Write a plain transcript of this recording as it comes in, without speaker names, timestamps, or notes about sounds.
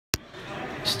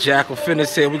It's Jackal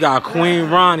Fitness here. We got Queen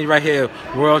Ronij right here,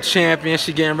 world champion.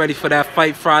 She getting ready for that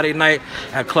fight Friday night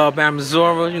at Club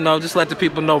Amazura. You know, just let the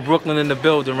people know Brooklyn in the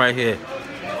building right here.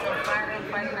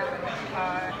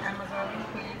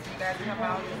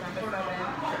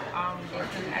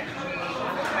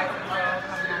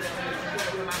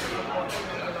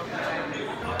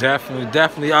 Definitely,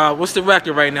 definitely. What's the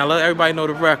record right now? Let everybody know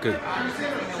the record.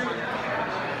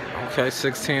 Okay,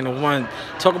 16-1.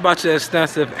 Talk about your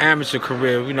extensive amateur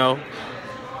career, you know.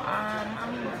 I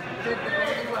did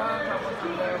really well. I was on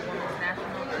the women's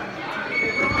national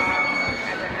team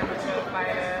as an amateur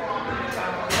fighter.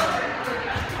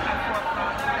 I fought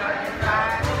from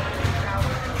 2005 to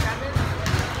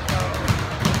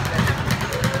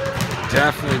 2007.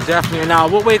 Definitely, definitely. And now,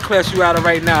 what weight class you out of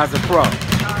right now as a pro?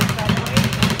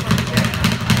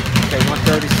 Okay,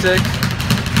 136.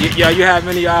 Yeah, you have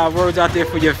any words out there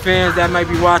for your fans that might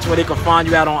be watching where they can find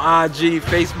you out on IG,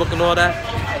 Facebook, and all that?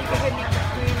 Yeah, you can hit me on the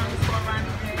screen on the store Ronij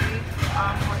page,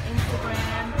 on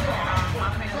Instagram.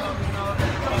 My fans always know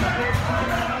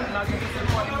that they've been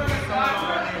supporting me for so long,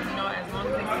 and as long as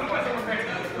they support me, I'm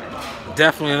going to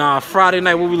Definitely. And Friday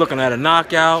night, what we looking at? A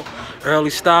knockout,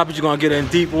 early stoppage. You're gonna get in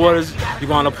deep waters. You're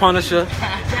gonna punish her.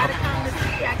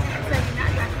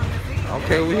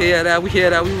 Okay, we hear that. We hear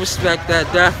that. We respect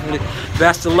that. Definitely.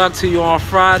 Best of luck to you on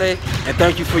Friday, and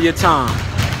thank you for your time.